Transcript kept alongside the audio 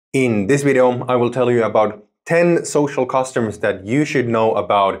In this video, I will tell you about 10 social customs that you should know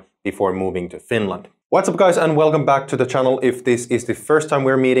about before moving to Finland. What's up guys, and welcome back to the channel. If this is the first time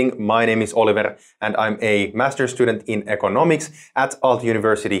we're meeting, my name is Oliver and I'm a master's student in economics at Aalto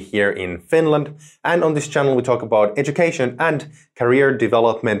University here in Finland. And on this channel we talk about education and career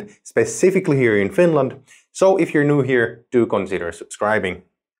development, specifically here in Finland. So if you're new here, do consider subscribing.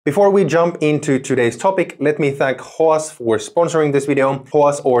 Before we jump into today's topic, let me thank hoas for sponsoring this video.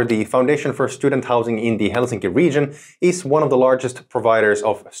 hoas, or the Foundation for Student Housing in the Helsinki region, is one of the largest providers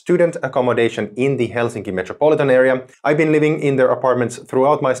of student accommodation in the Helsinki metropolitan area. I've been living in their apartments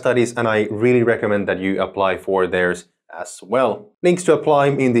throughout my studies and I really recommend that you apply for theirs as well. Links to apply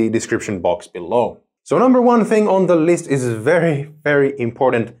in the description box below. So number one thing on the list is very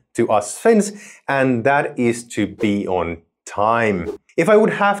important to us Finns, and that is to be on time. If I would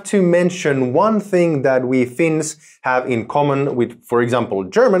have to mention one thing that we Finns have in common with, for example,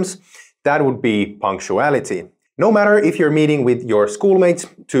 Germans, that would be punctuality. No matter if you're meeting with your schoolmates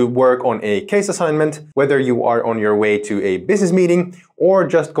to work on a case assignment, whether you are on your way to a business meeting or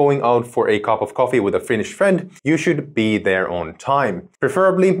just going out for a cup of coffee with a Finnish friend, you should be there on time.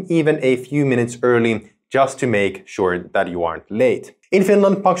 Preferably even a few minutes early, just to make sure that you aren't late. In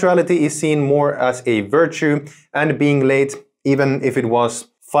Finland, punctuality is seen more as a virtue, and being late, even if it was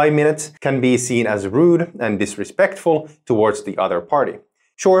 5 minutes, can be seen as rude and disrespectful towards the other party.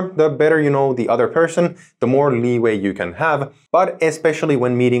 Sure, the better you know the other person, the more leeway you can have, but especially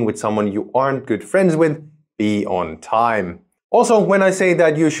when meeting with someone you aren't good friends with, be on time. Also, when I say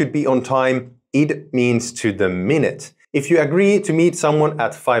that you should be on time, it means to the minute. If you agree to meet someone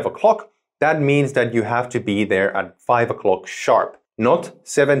at 5 o'clock, that means that you have to be there at 5 o'clock sharp. Not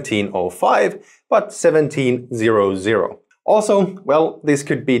 17:05, but 17:00. Also, well, this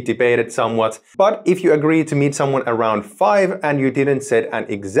could be debated somewhat, but if you agree to meet someone around 5 and you didn't set an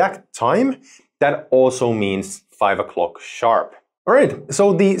exact time, that also means 5 o'clock sharp. Alright,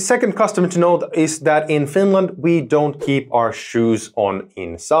 so the second custom to note is that in Finland we don't keep our shoes on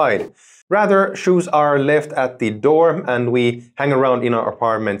inside. Rather, shoes are left at the door and we hang around in our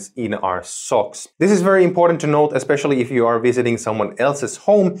apartments in our socks. This is very important to note, especially if you are visiting someone else's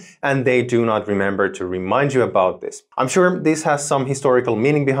home and they do not remember to remind you about this. I'm sure this has some historical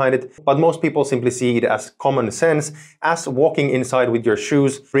meaning behind it, but most people simply see it as common sense, as walking inside with your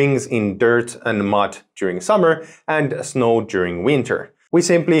shoes brings in dirt and mud during summer and snow during winter. We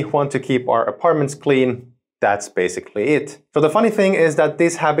simply want to keep our apartments clean. That's basically it. So the funny thing is that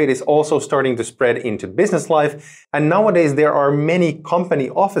this habit is also starting to spread into business life, and nowadays there are many company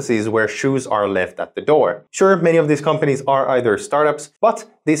offices where shoes are left at the door. Sure, many of these companies are either startups, but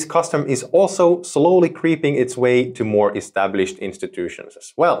this custom is also slowly creeping its way to more established institutions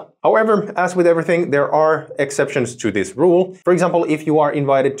as well. However, as with everything, there are exceptions to this rule. For example, if you are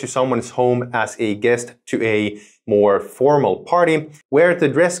invited to someone's home as a guest to a more formal party, where the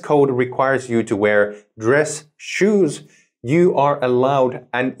dress code requires you to wear dress shoes, you are allowed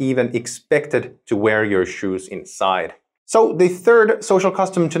and even expected to wear your shoes inside. So the third social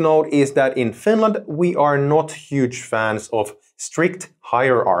custom to note is that in Finland, we are not huge fans of strict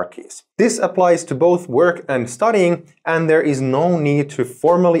hierarchies. This applies to both work and studying, and there is no need to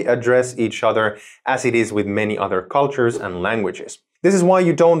formally address each other as it is with many other cultures and languages. This is why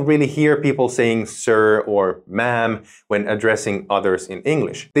you don't really hear people saying sir or ma'am when addressing others in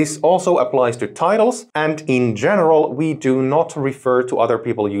English. This also applies to titles, and in general, we do not refer to other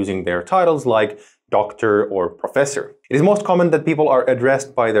people using their titles like doctor or professor. It is most common that people are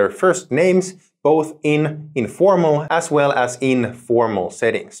addressed by their first names, both in informal as well as in formal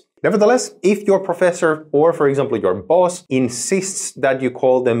settings. Nevertheless, if your professor or, for example, your boss insists that you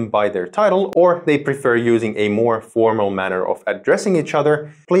call them by their title, or they prefer using a more formal manner of addressing each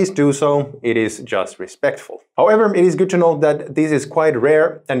other, please do so. It is just respectful. However, it is good to note that this is quite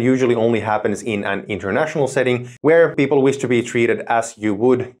rare and usually only happens in an international setting where people wish to be treated as you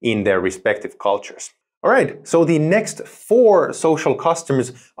would in their respective cultures. Alright, so the next 4 social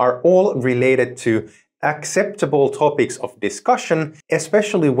customs are all related to acceptable topics of discussion,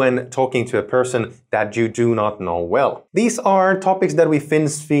 especially when talking to a person that you do not know well. These are topics that we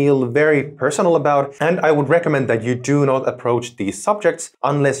Finns feel very personal about, and I would recommend that you do not approach these subjects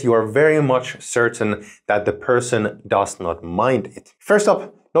unless you are very much certain that the person does not mind it. First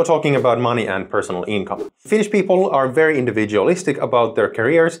up, no talking about money and personal income. Finnish people are very individualistic about their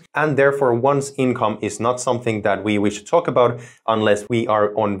careers, and therefore one's income is not something that we wish to talk about unless we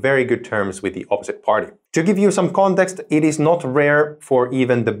are on very good terms with the opposite party. To give you some context, it is not rare for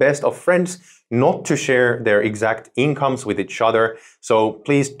even the best of friends not to share their exact incomes with each other, so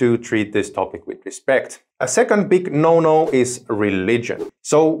please do treat this topic with respect. A second big no-no is religion.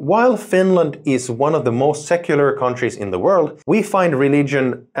 So while Finland is one of the most secular countries in the world, we find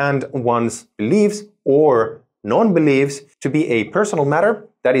religion and one's beliefs or non-beliefs to be a personal matter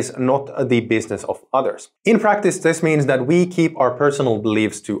that is not the business of others. In practice, this means that we keep our personal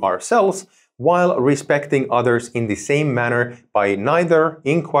beliefs to ourselves while respecting others in the same manner by neither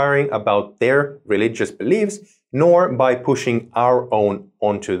inquiring about their religious beliefs nor by pushing our own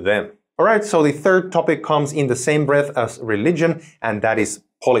onto them. Alright, so the third topic comes in the same breath as religion, and that is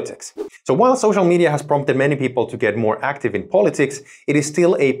politics. So while social media has prompted many people to get more active in politics, it is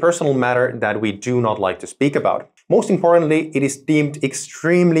still a personal matter that we do not like to speak about. Most importantly, it is deemed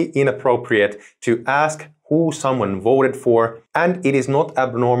extremely inappropriate to ask who someone voted for, and it is not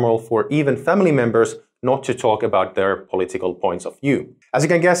abnormal for even family members not to talk about their political points of view. As you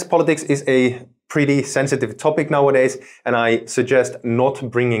can guess, politics is a pretty sensitive topic nowadays, and I suggest not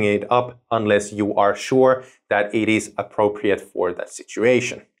bringing it up unless you are sure that it is appropriate for that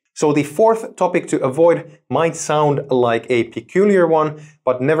situation. So the fourth topic to avoid might sound like a peculiar one,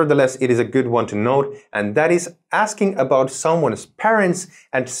 but nevertheless it is a good one to note, and that is asking about someone's parents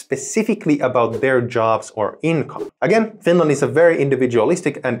and specifically about their jobs or income. Again, Finland is a very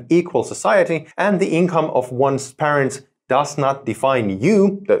individualistic and equal society, and the income of one's parents does not define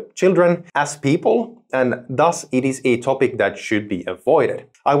you, the children, as people, and thus it is a topic that should be avoided.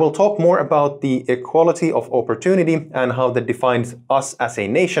 I will talk more about the equality of opportunity and how that defines us as a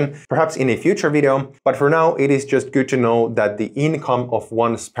nation, perhaps in a future video, but for now it is just good to know that the income of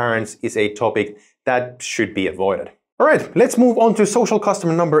one's parents is a topic that should be avoided. Alright, let's move on to social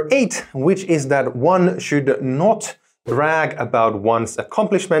custom number 8, which is that one should not brag about one's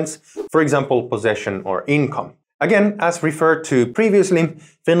accomplishments, for example, possession or income. Again, as referred to previously,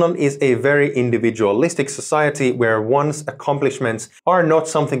 Finland is a very individualistic society where one's accomplishments are not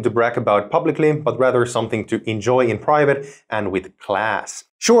something to brag about publicly, but rather something to enjoy in private and with class.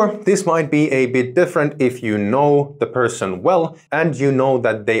 Sure, this might be a bit different if you know the person well and you know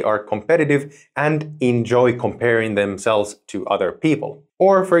that they are competitive and enjoy comparing themselves to other people.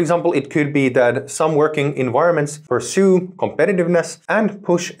 Or, for example, it could be that some working environments pursue competitiveness and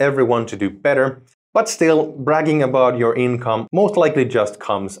push everyone to do better. But still, bragging about your income most likely just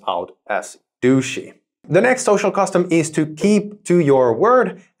comes out as douchey. The next social custom is to keep to your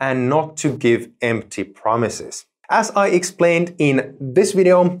word and not to give empty promises. As I explained in this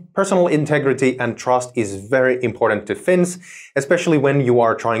video, personal integrity and trust is very important to Finns, especially when you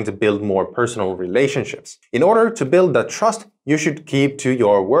are trying to build more personal relationships. In order to build that trust, you should keep to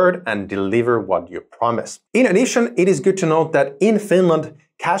your word and deliver what you promise. In addition, it is good to note that in Finland,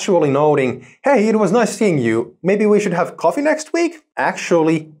 casually noting, hey, it was nice seeing you, maybe we should have coffee next week,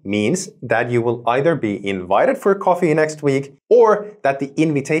 actually means that you will either be invited for coffee next week or that the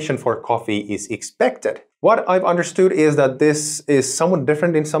invitation for coffee is expected. What I've understood is that this is somewhat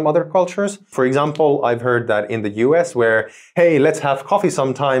different in some other cultures. For example, I've heard that in the US where, hey, let's have coffee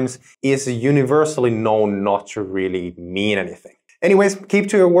sometimes is universally known not to really mean anything. Anyways, keep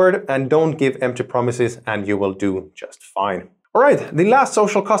to your word and don't give empty promises and you will do just fine. Alright, the last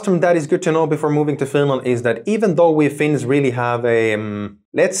social custom that is good to know before moving to Finland is that even though we Finns really have a,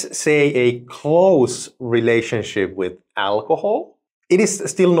 let's say a close relationship with alcohol, it is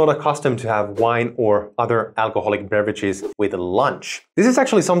still not a custom to have wine or other alcoholic beverages with lunch. This is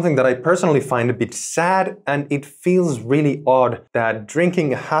actually something that I personally find a bit sad, and it feels really odd that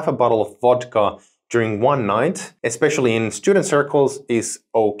drinking half a bottle of vodka during one night, especially in student circles, is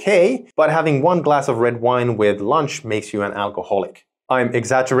okay, but having one glass of red wine with lunch makes you an alcoholic. I'm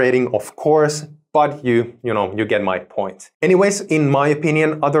exaggerating, of course, but you get my point. Anyways, in my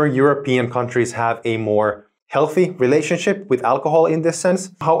opinion, other European countries have a more healthy relationship with alcohol in this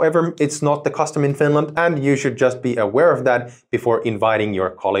sense. However, it's not the custom in Finland, and you should just be aware of that before inviting your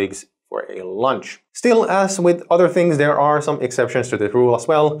colleagues for a lunch. Still, as with other things, there are some exceptions to the rule as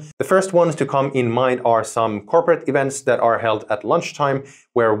well. The first ones to come in mind are some corporate events that are held at lunchtime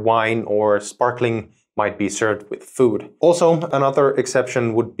where wine or sparkling might be served with food. Also, another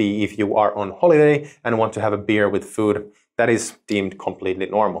exception would be if you are on holiday and want to have a beer with food. That is deemed completely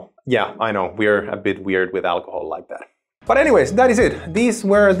normal. Yeah, I know, we're a bit weird with alcohol like that. But anyways, that is it. These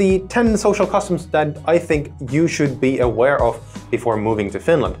were the 10 social customs that I think you should be aware of before moving to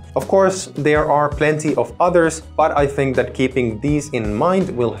Finland. Of course, there are plenty of others, but I think that keeping these in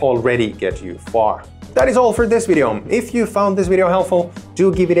mind will already get you far. that is all for this video. If you found this video helpful,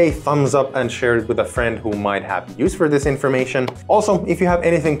 do give it a thumbs up and share it with a friend who might have use for this information. Also, if you have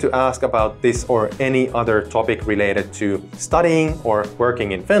anything to ask about this or any other topic related to studying or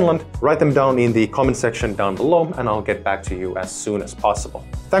working in Finland, write them down in the comment section down below and I'll get back to you as soon as possible.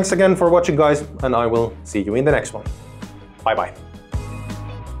 Thanks again for watching, guys, and I will see you in the next one. Bye bye.